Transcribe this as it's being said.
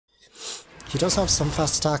He does have some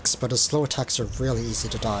fast attacks, but his slow attacks are really easy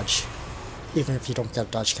to dodge, even if you don't get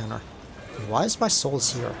a dodge counter. And why is my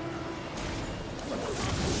souls here?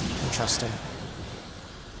 Interesting.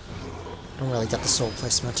 Don't really get the soul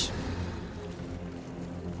placement.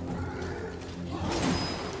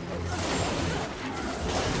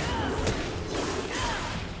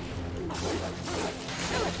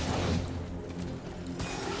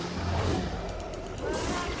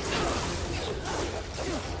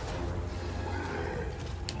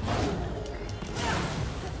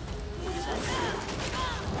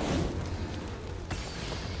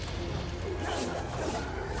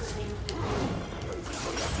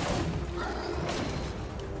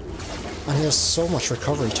 And he has so much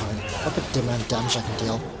recovery time. Look at the amount of damage I can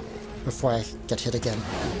deal before I get hit again.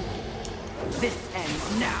 This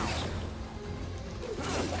ends now.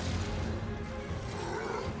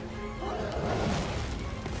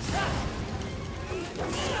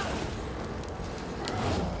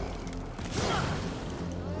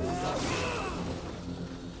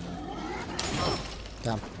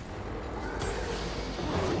 Damn.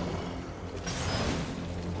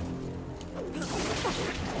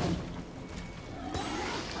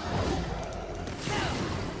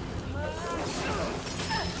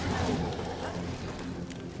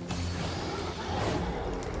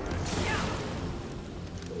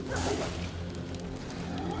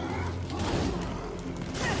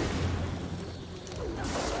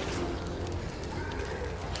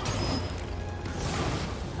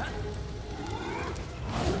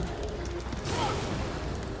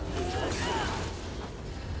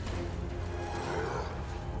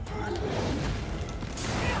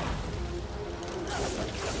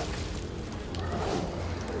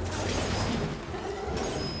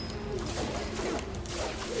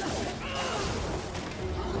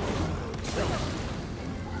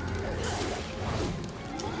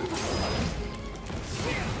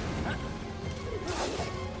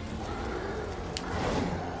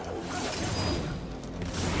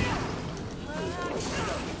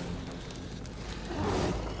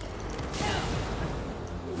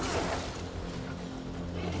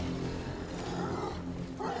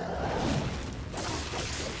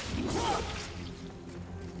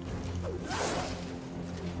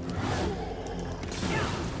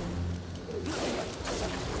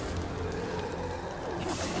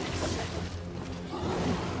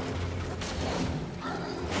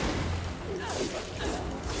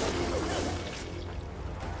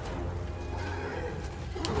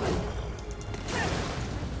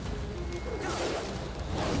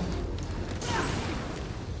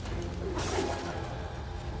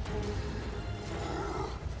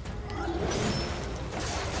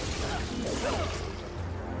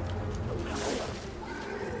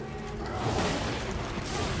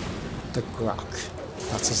 The Grok.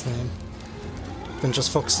 That's his name. Been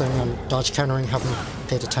just focusing on dodge countering, haven't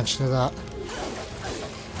paid attention to that.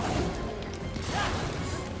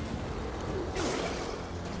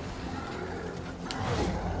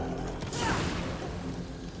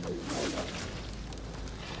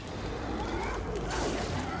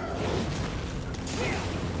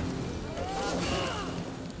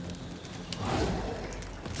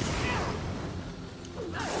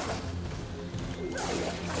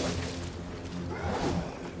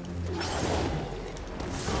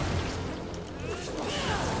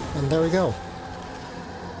 And there we go.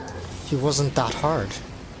 He wasn't that hard.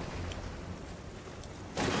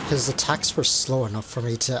 His attacks were slow enough for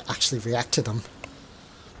me to actually react to them.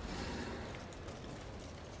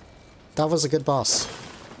 That was a good boss.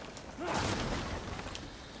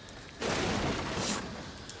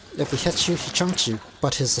 If he hits you, he chunks you,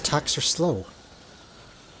 but his attacks are slow.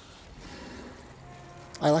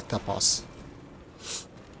 I like that boss.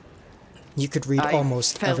 You could read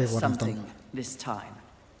almost every one of them. This time,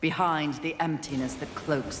 behind the emptiness that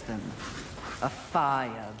cloaks them, a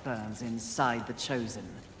fire burns inside the Chosen.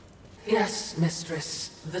 Yes,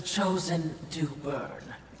 Mistress, the Chosen do burn.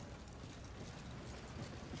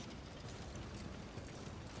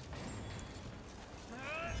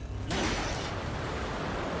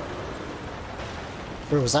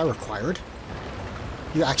 Where was that required?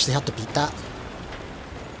 You actually had to beat that?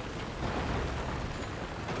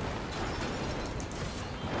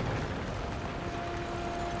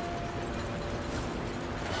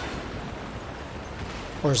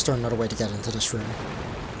 Or is there another way to get into this room?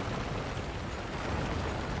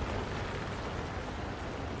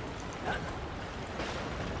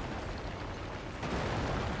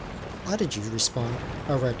 Why did you respawn?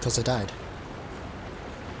 Oh right, because I died.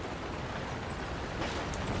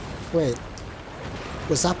 Wait,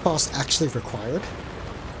 was that boss actually required?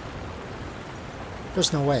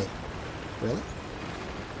 There's no way. Really?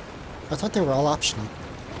 I thought they were all optional.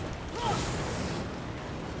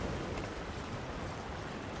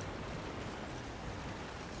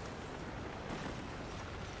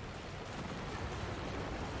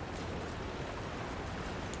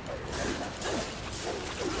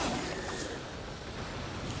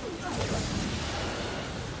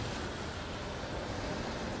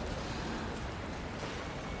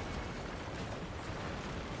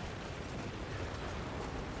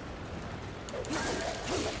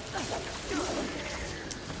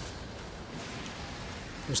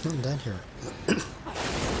 There's nothing down here.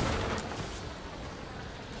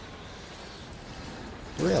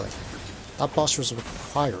 Really? That boss was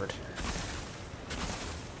required.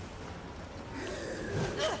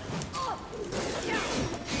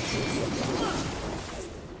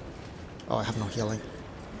 Oh, I have no healing.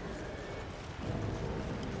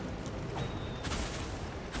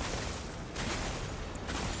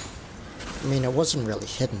 I mean, it wasn't really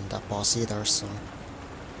hidden, that boss either, so...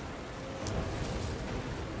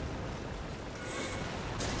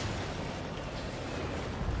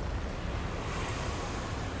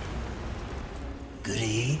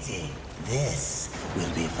 Greedy. This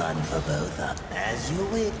will be fun for both of us. As you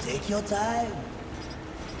wait, take your time.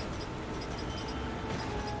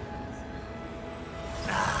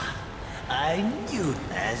 Ah, I knew.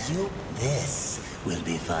 As you... This will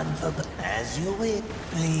be fun for both. As you wait,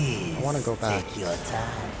 please. I want to go back take your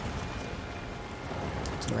time.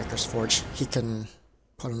 to the Maker's Forge. He can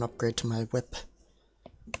put an upgrade to my whip.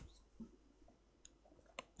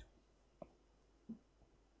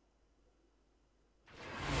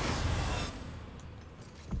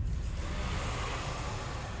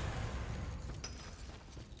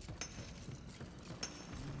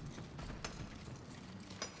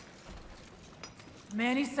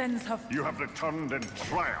 Many sins have... You have returned in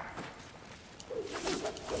triumph.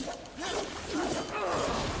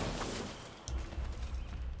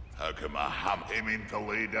 How come I am aiming to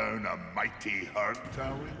lay down a mighty herd,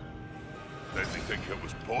 Towie? Didn't think it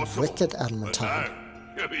was possible. Wicked But Adamantine. now,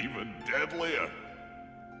 you're even deadlier.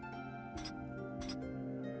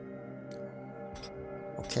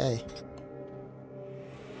 Okay.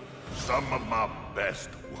 Some of my best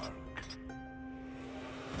work.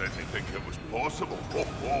 Didn't think it was possible. Oh,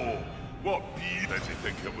 oh, what be? Didn't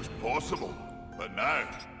think it was possible. But now,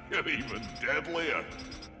 you're even deadlier.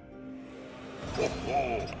 Oh,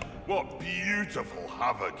 oh, what beautiful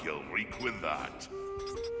havoc you'll wreak with that.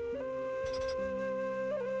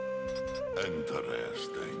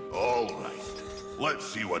 Interesting. All right. Let's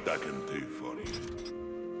see what I can do for you.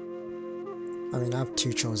 I mean, I have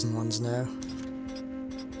 2 chosen ones now.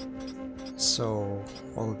 So,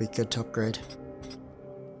 what would be good to upgrade?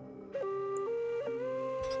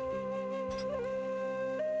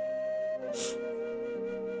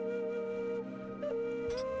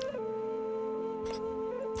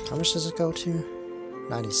 How much does it go to?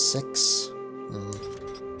 96?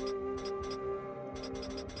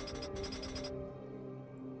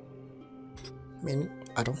 I mean,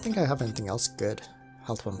 I don't think I have anything else good.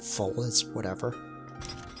 Health when full is whatever.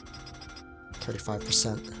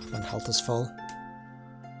 35% when health is full.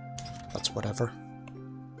 That's whatever.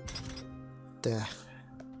 The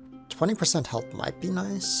 20% health might be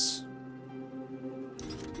nice.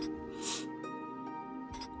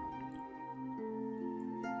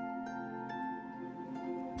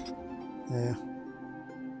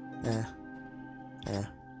 Yeah.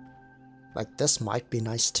 Like, this might be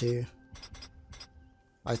nice too.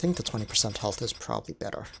 I think the 20% health is probably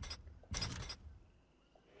better.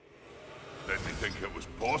 Didn't think it was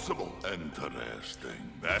possible. Interesting.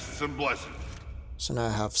 Bests and blessings, So now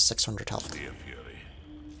I have 600 health. dear Fury.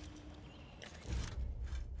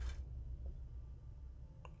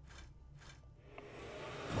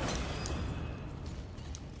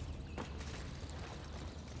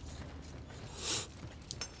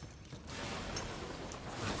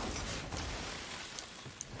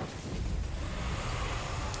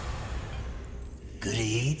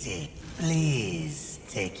 Greedy. Please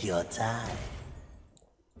take your time.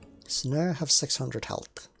 So now I have 600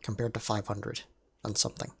 health compared to 500 and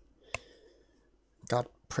something. Got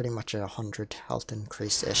pretty much a 100 health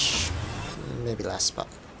increase-ish. Maybe less, but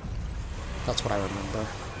that's what I remember.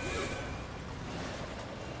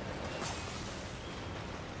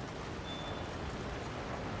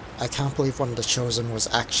 I can't believe one of the Chosen was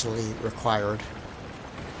actually required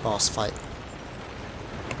boss fight.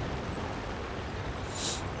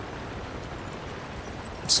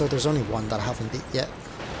 So there's only one that I haven't beat yet,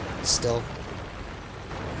 still.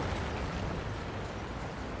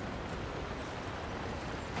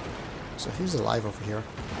 So who's alive over here?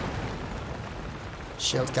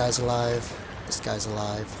 Shield guy's alive. This guy's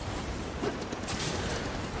alive.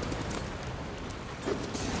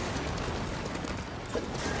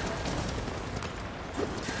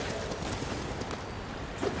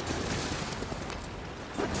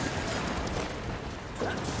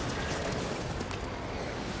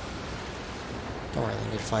 Don't really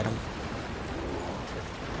need to fight him.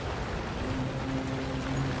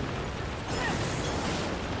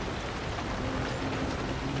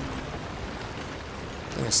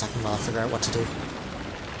 Give me a second while I figure out what to do.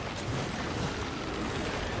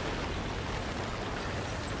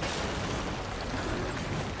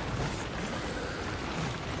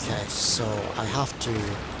 Okay, so I have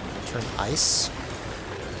to turn ice.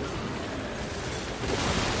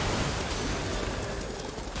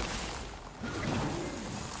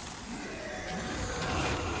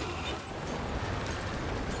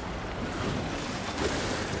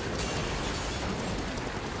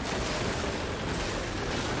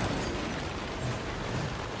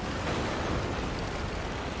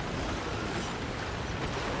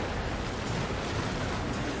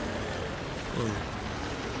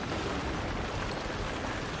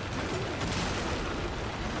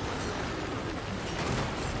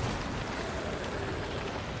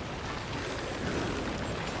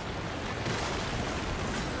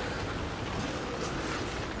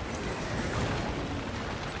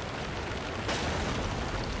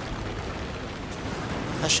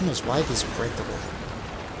 Question is why he's breakable.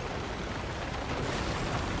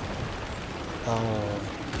 Oh.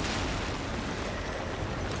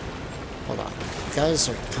 Hold on. You guys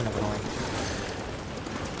are kind of annoying.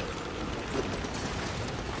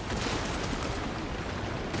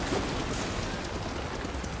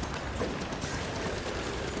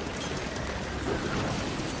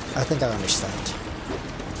 I think I understand.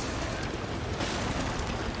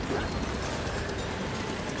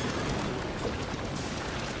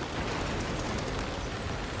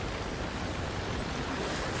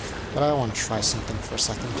 But I want to try something for a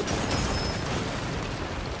second.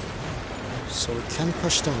 So we can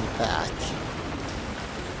push them back.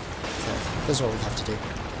 Okay, this is what we have to do.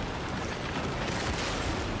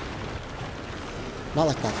 Not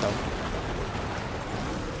like that though.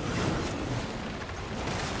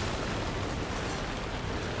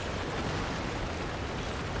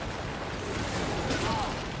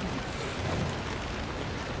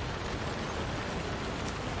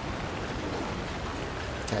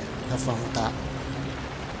 Okay, have fun with that.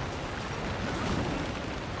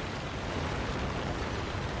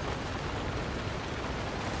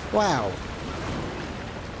 Wow!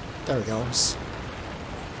 There he goes.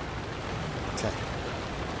 Okay.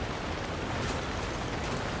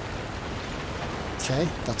 Okay,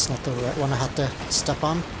 that's not the right one I had to step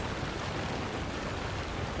on.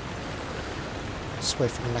 Just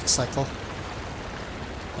wait for the next cycle.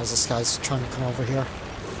 As this guy's trying to come over here.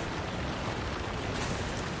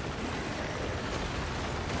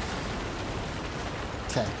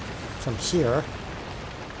 Okay, from here,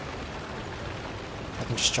 I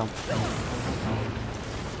can just jump.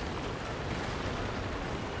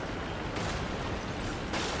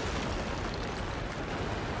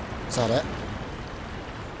 Is that it?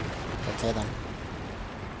 Okay then.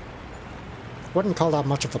 Wouldn't call that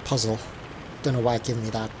much of a puzzle. Don't know why it gave me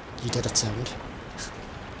that you did it sound.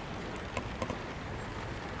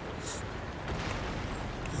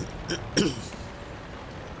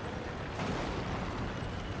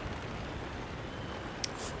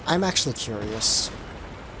 I'm actually curious.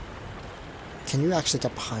 Can you actually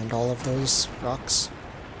get behind all of those rocks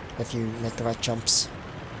if you make the right jumps?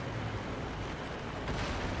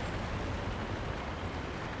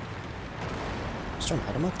 Is there an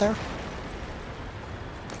item up there?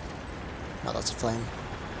 No, that's a flame.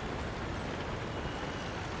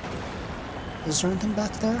 Is there anything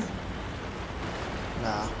back there?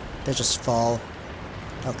 Nah, they just fall.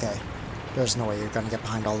 Okay, there's no way you're gonna get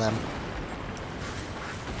behind all them.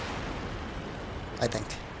 I think.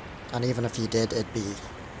 And even if you did, it'd be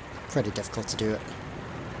pretty difficult to do it.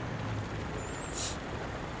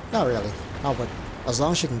 Not really. No, but as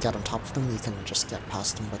long as you can get on top of them, you can just get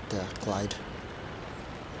past them with the glide.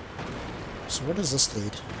 So where does this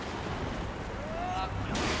lead?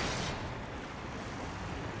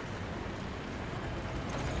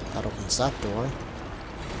 That opens that door.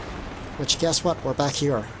 Which, guess what? We're back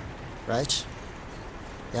here. Right?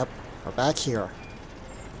 Yep, we're back here.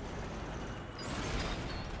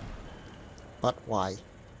 But why?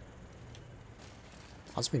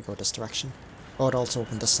 As we go this direction. Oh, it also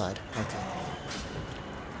opened this side. Okay.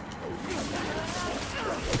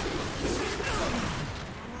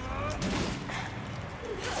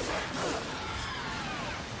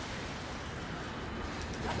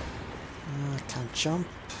 Can't jump.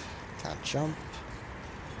 Can't jump.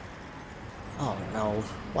 Oh no.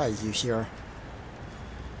 Why are you here?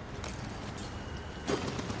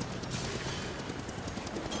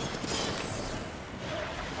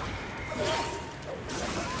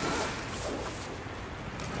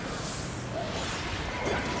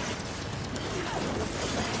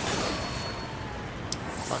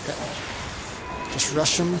 Fuck it. Just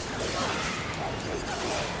rush him.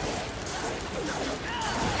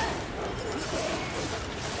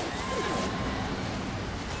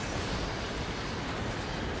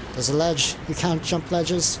 There's a ledge. You can't jump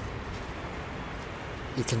ledges.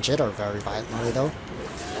 You can jitter very violently though.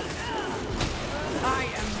 I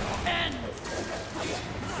am your end!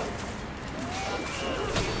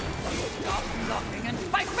 Stop blocking and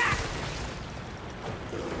fight back!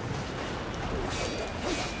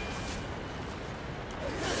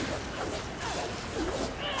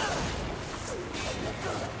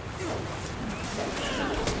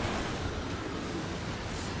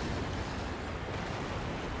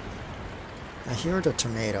 I hear the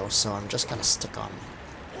tornado, so I'm just gonna stick on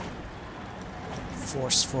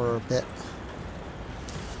force for a bit.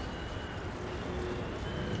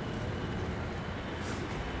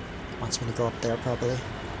 Wants me to go up there, probably.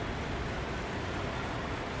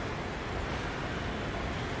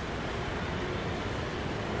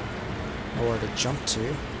 Nowhere to jump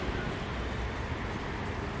to.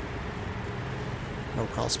 No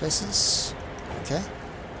crawl spaces. Okay.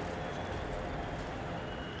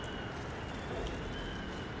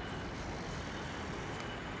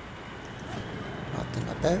 Nothing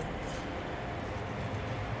about.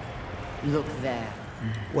 Look there.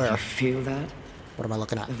 Where? You feel that? What am I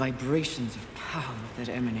looking at? The vibrations of power that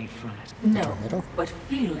emanate from it. No, tornado? but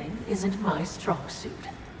feeling isn't my strong suit.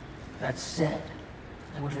 That said,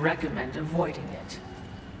 I would recommend avoiding it.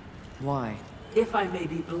 Why? If I may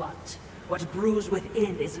be blunt, what brews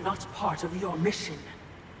within is not part of your mission.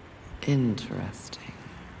 Interesting.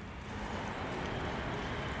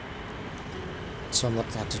 So I'm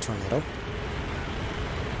looking at the tornado.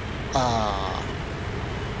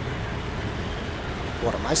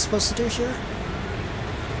 What am I supposed to do here?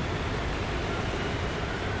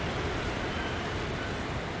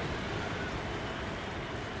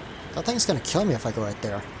 That thing's gonna kill me if I go right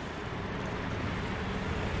there.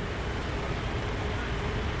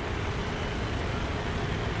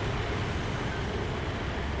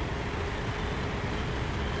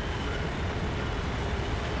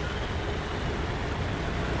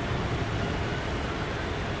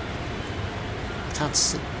 Can't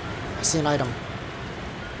see. I see an item.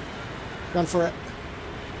 Run for it.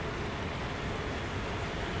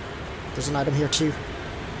 There's an item here too.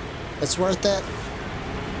 It's worth it.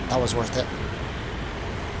 That was worth it.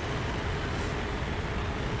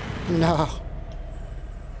 No.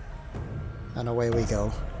 And away we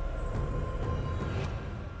go.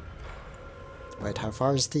 Wait, how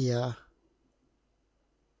far is the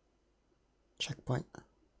checkpoint?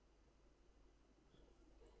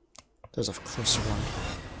 There's a closer one.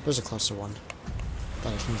 There's a closer one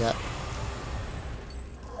that I can get.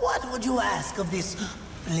 What would you ask of this?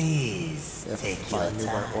 Please take If your I knew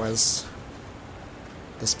where it time. was.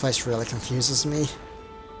 This place really confuses me.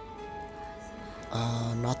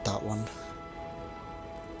 Not that one.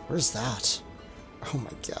 Where's that? Oh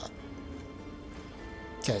my god.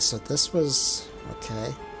 Okay, so this was...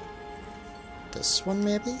 okay. This one,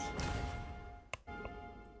 maybe?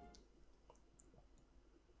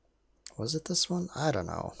 Was it this one? I don't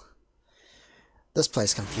know. This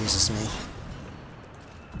place confuses me.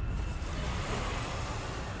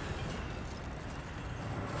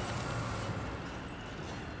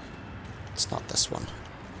 It's not this one.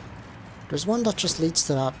 There's one that just leads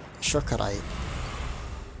to that shortcut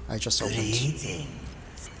I just opened.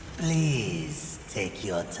 Greetings. Please take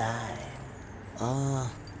your time.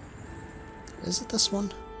 Is it this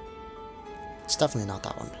one? It's definitely not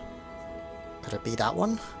that one. Could it be that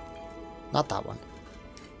one? Not that one.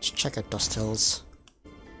 Let's check out Dust Hills.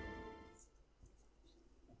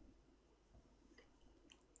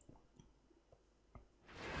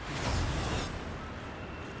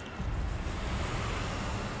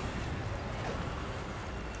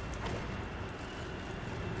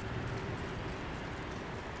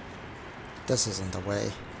 This isn't the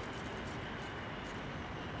way.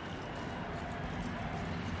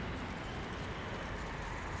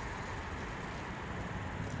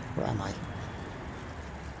 Where am I?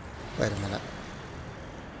 Wait a minute.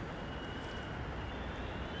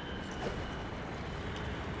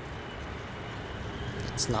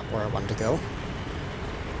 It's not where I want to go.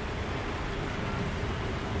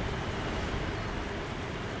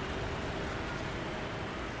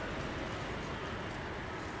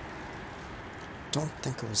 don't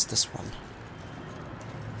think it was this one.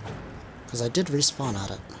 Because I did respawn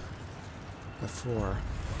at it before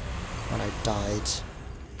when I died.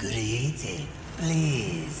 Good eating.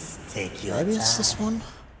 Please take your Maybe time. it's this one?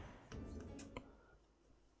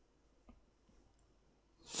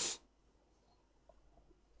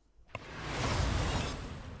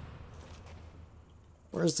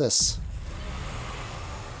 Where's this?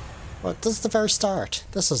 What? This is the very start.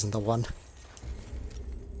 This isn't the one.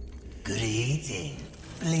 Good eating.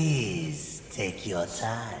 Please take your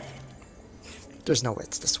time. There's no way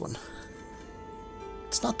it's this one.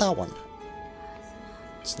 It's not that one.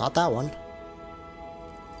 It's not that one.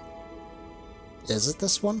 Is it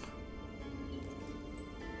this one?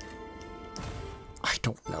 I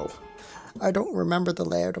don't know. I don't remember the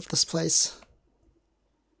layout of this place.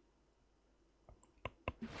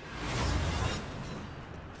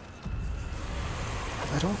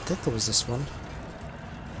 I don't think it was this one.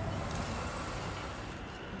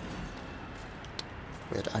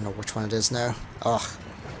 Wait, I know which one it is now. Ugh.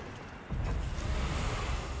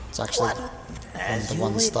 It's actually one of the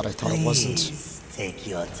ones that I thought it wasn't. Please take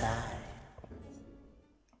your time.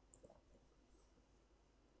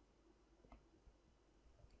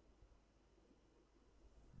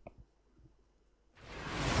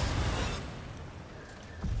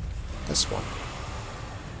 This one.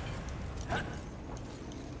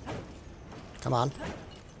 Come on.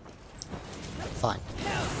 Fine.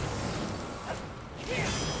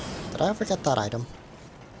 Did I ever get that item?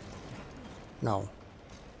 No.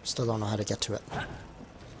 Still don't know how to get to it.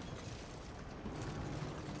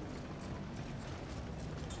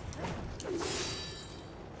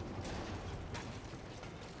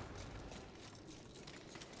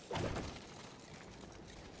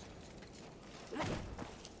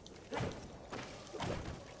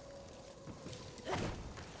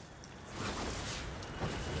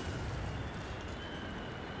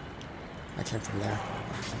 I came from there.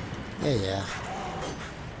 Yeah.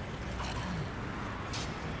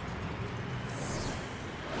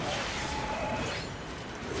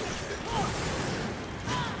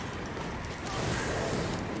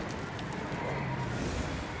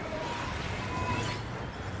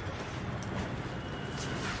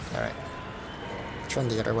 Alright. Turn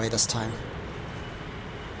the other way this time.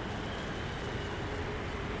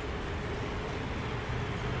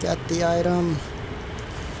 Get the item.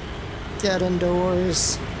 Get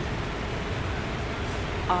indoors.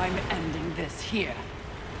 I'm ending this here.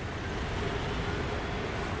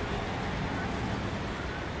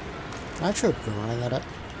 Can I throw a boomerang at it?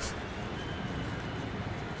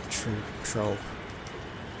 True troll.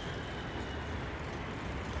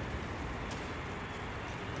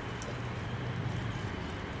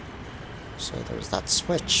 So there's that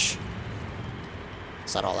switch.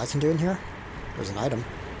 Is that all I can do in here? There's an item.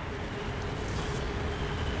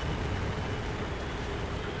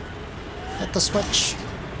 Hit the switch.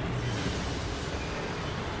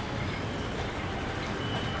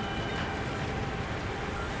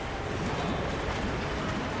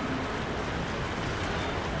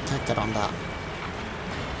 Can't get on that.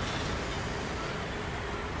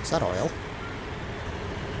 Is that oil?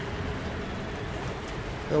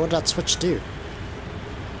 Wait, what did that switch do?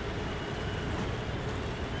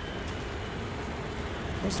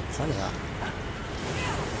 What's the point of that?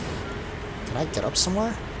 Can I get up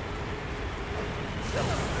somewhere?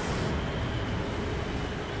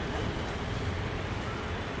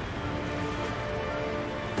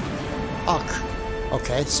 Fuck.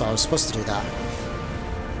 Okay, so I was supposed to do that.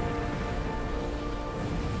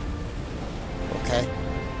 Okay.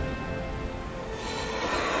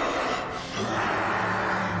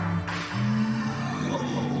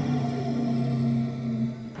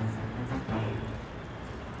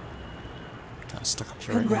 Kinda stuck up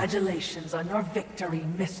here right now. Congratulations on your victory,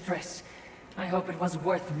 mistress. I hope it was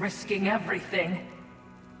worth risking everything.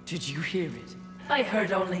 Did you hear it? I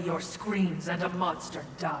heard only your screams and a monster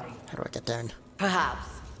die. How do I get down? Perhaps.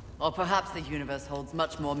 Or perhaps the universe holds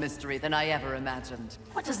much more mystery than I ever imagined.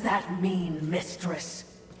 What does that mean, mistress?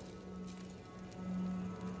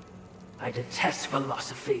 I detest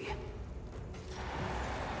philosophy.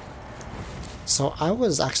 So I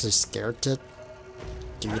was actually scared to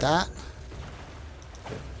do that.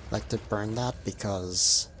 Like to burn that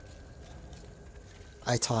because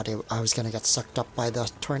I thought I was gonna get sucked up by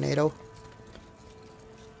the tornado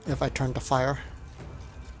if I turned to fire.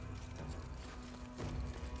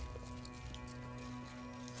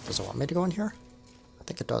 Does it want me to go in here? I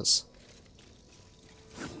think it does.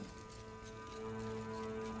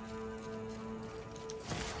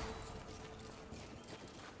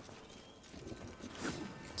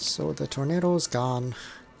 So the tornado's gone.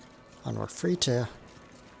 And we're free to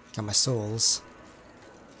get my souls.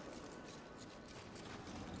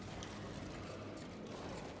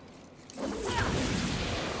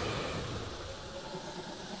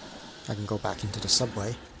 I can go back into the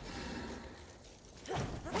subway.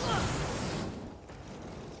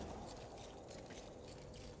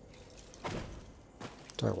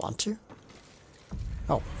 Do I want to?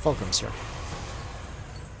 Oh, Fulgrim's here.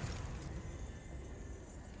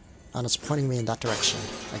 And it's pointing me in that direction,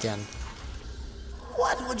 again.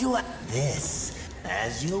 What would you... This,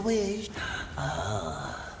 as you wish.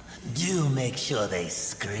 Do make sure they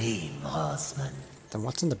scream, horseman. Then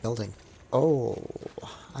what's in the building? Oh,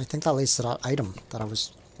 I think that leads to that item that I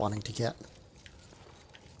was wanting to get.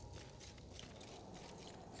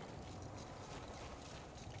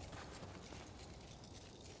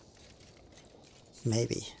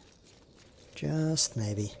 Maybe. Just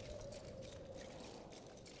maybe.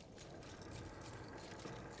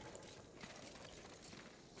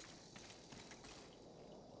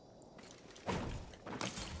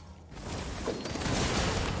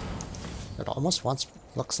 It almost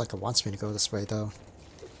looks like it wants me to go this way, though.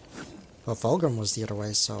 But Fulgrim was the other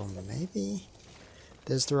way, so maybe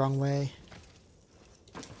this is the wrong way.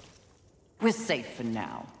 We're safe for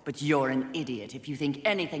now, but you're an idiot if you think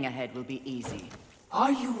anything ahead will be easy.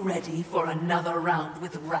 Are you ready for another round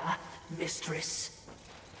with Wrath, mistress?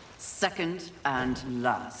 Second and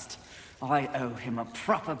last. I owe him a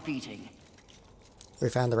proper beating. We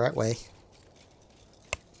found the right way.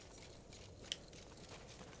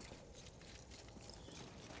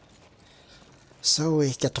 So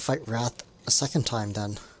we get to fight Wrath a second time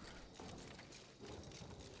then.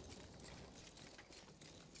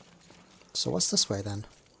 So what's this way then?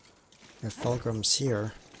 If Fulgrim's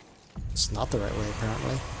here, it's not the right way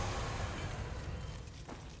apparently.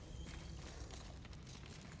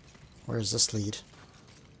 Where does this lead?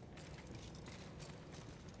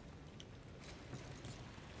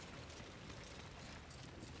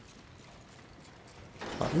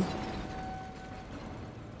 Button?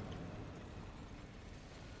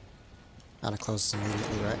 And it closes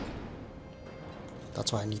immediately, right?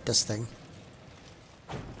 That's why I need this thing.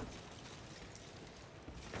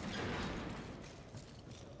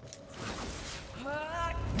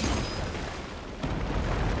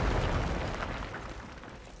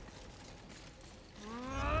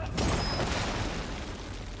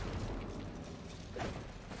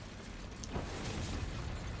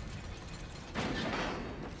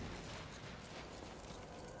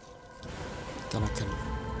 Then I can...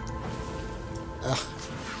 And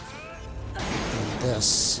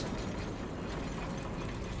this...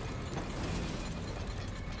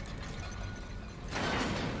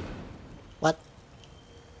 What?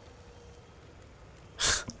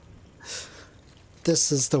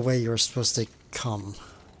 This is the way you're supposed to come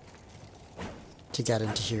to get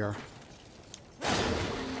into here.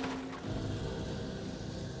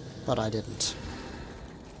 But I didn't.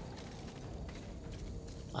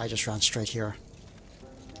 I just ran straight here.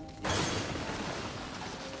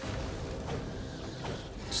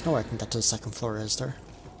 There's no way I can get to the second floor, is there?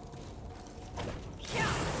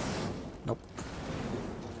 Nope.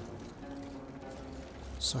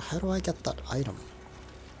 So how do I get that item?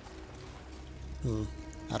 I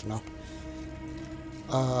don't know.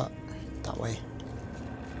 That way.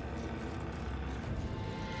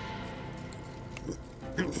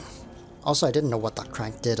 Also, I didn't know what that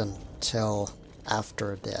crank did until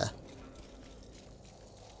after the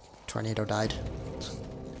tornado died.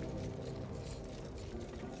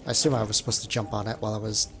 I assume I was supposed to jump on it while I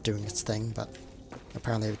was doing its thing, but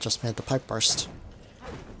apparently it just made the pipe burst.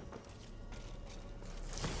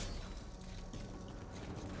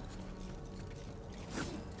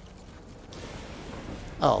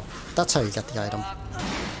 Oh, that's how you get the item.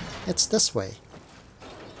 It's this way.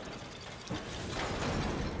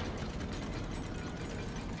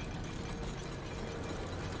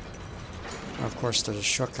 Of course, there's a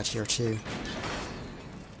shortcut here too.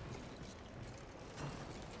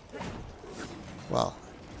 Well,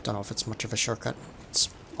 don't know if it's much of a shortcut. It's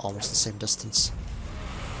almost the same distance.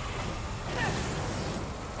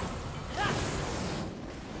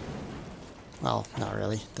 Well, not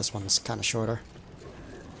really. This one's kind of shorter.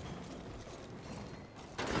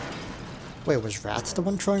 Wait, was Wrath the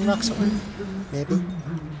one throwing rocks at me? Maybe?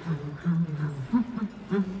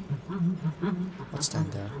 What's down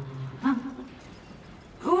there?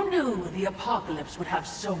 Who knew the apocalypse would have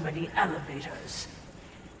so many elevators?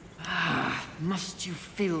 Must you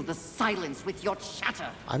fill the silence with your chatter?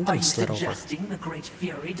 I'm Are gonna you slid over. suggesting the Great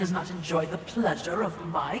Fury does not enjoy the pleasure of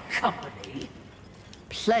my company?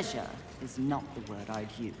 Pleasure is not the word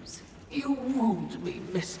I'd use. You wound me,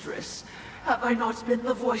 mistress. Have I not been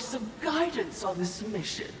the voice of guidance on this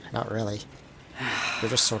mission? Not really. You're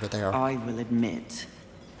just sort of there. I will admit,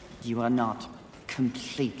 you are not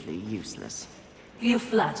completely useless. You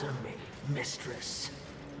flatter me, mistress.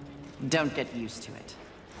 Don't get used to it.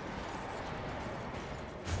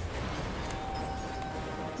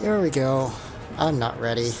 Here we go. I'm not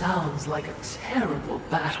ready. Sounds like a terrible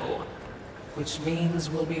battle. Which means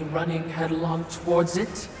we'll be running headlong towards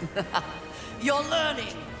it? You're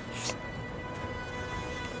learning!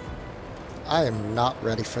 I am not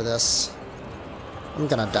ready for this. I'm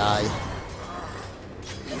gonna die.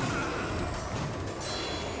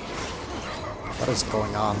 What is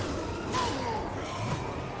going on?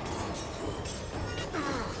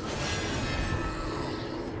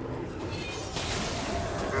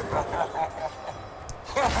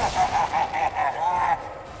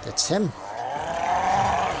 It's him.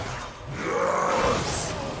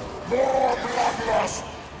 Yes! More bloodlust!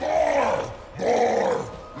 More!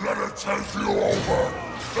 Let it take you over!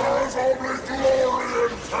 There is only glory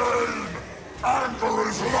in pain! Anger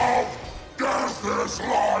is love! Death is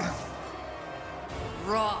life!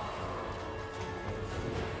 Raw.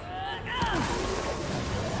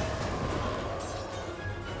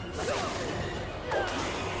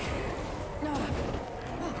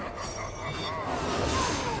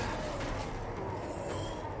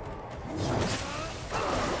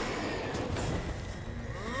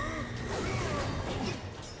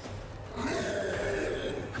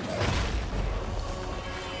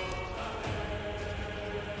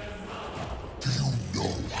 Do you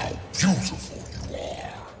know how beautiful you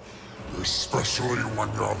are? Especially when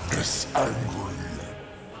you're this angry.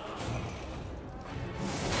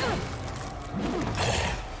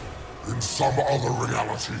 In some other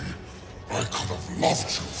reality, I could have loved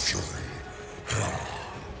you, Fury.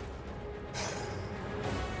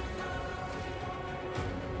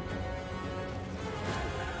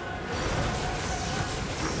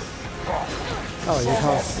 Oh, you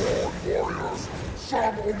have... Born warriors,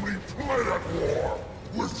 some only play at war,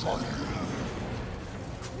 which are you?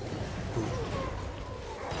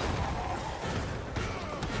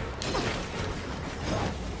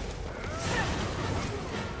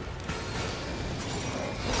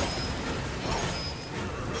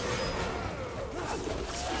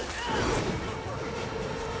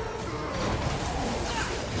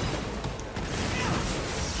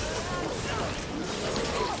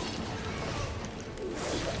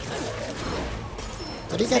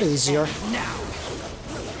 Did he get easier?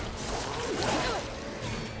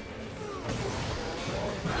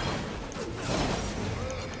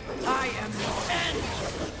 I am your end!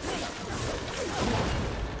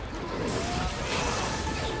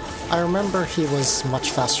 I remember he was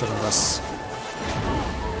much faster than this.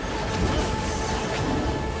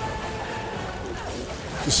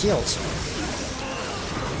 He healed.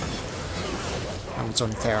 It's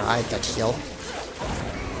unfair, I get healed.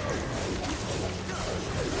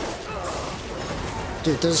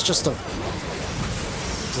 Dude, this is just a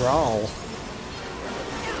brawl.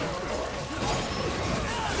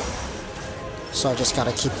 So I just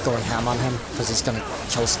gotta keep going ham on him, because he's gonna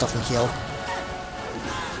kill stuff and heal.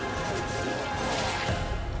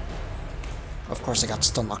 Of course I got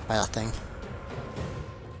stun locked by that thing.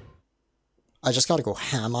 I just gotta go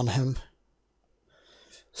ham on him.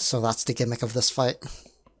 So that's the gimmick of this fight.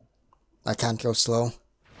 I can't go slow.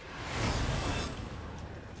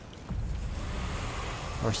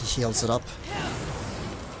 Or he heals it up.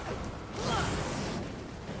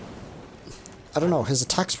 I don't know, his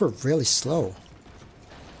attacks were really slow.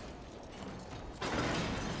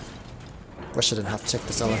 Wish I didn't have to take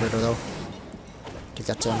this elevator though, to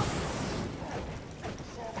get to him.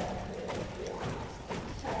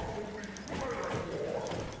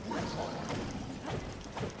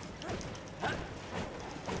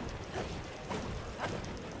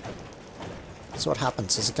 So what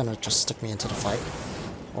happens? Is it gonna just stick me into the fight?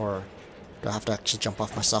 Or do I have to actually jump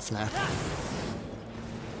off myself now?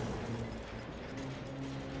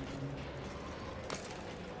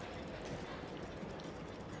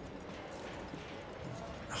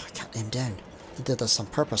 Oh, I can't aim down. He did this on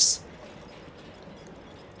purpose.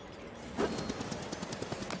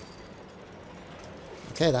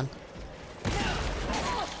 Okay then.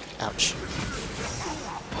 Ouch.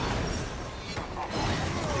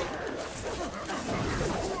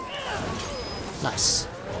 Nice.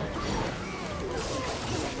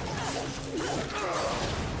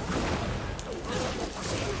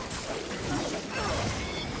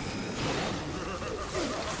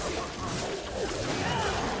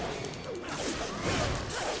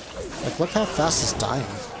 Like, look how fast he's dying.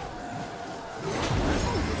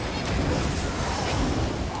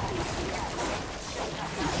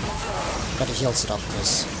 But he heals it up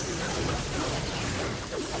because...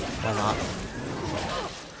 why not?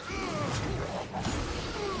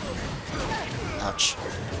 Ouch.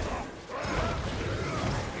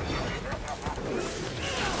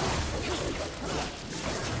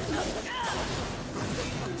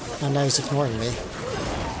 And now he's ignoring me.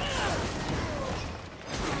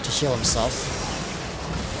 To heal himself.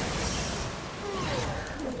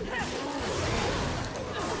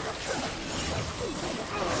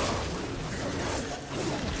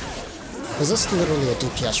 Is this literally a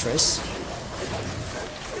DPS race?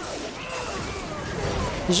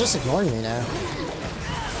 He's just ignoring me now.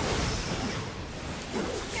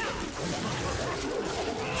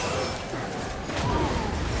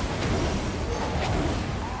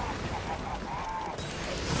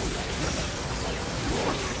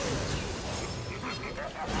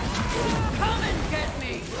 Come and get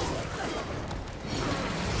me!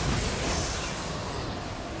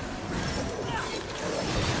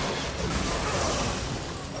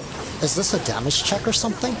 Is this a damage check or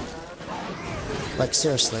something? Like,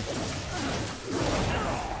 seriously.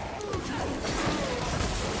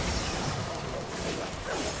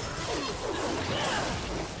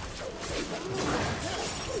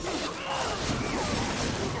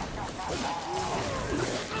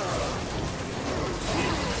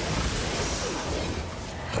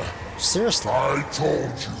 Seriously. I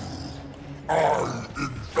told you, I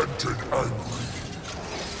invented angry.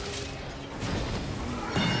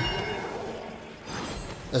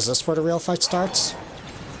 Is this where the real fight starts?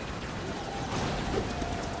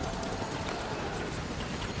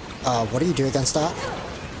 What do you do against that?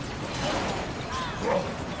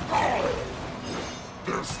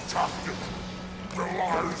 This tactic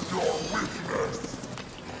belies your weakness.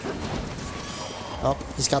 Oh,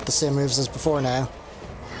 he's got the same moves as before now.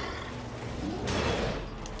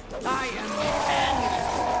 I am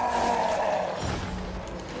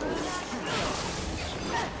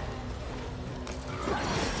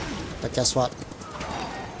But guess what?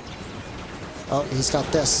 Oh, he's got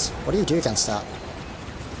this. What do you do against that?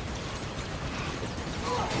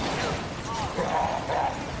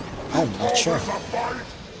 I'm not sure. I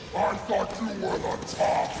thought you were the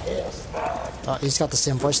top horseman. Oh, he's got the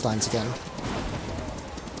same voice lines again.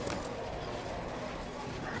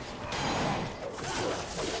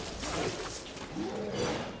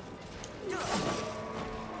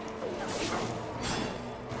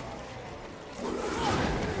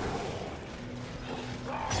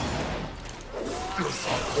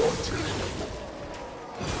 Disappointed.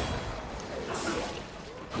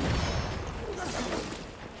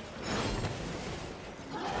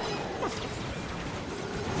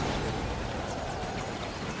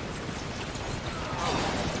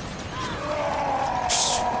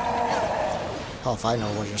 Oh, if I know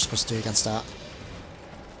what you're supposed to do against that.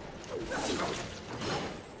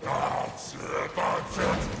 That's it, that's it.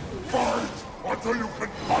 Fight until you can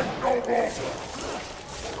fight no more.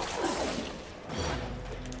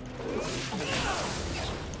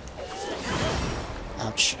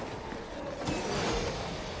 Ouch.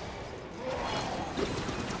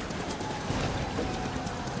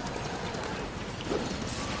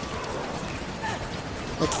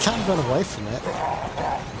 Like, you can't run away from it.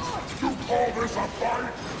 You call this a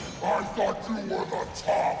fight? I thought you were the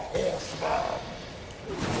top horseman.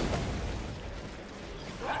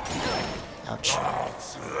 Ouch.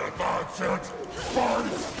 That's it, that's it.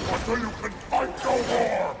 Fight until you can fight no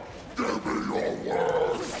more. Give me your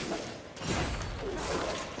word.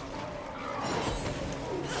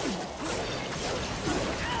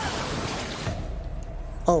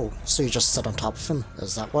 Oh, so you just sit on top of him?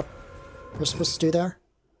 Is that what you're supposed to do there?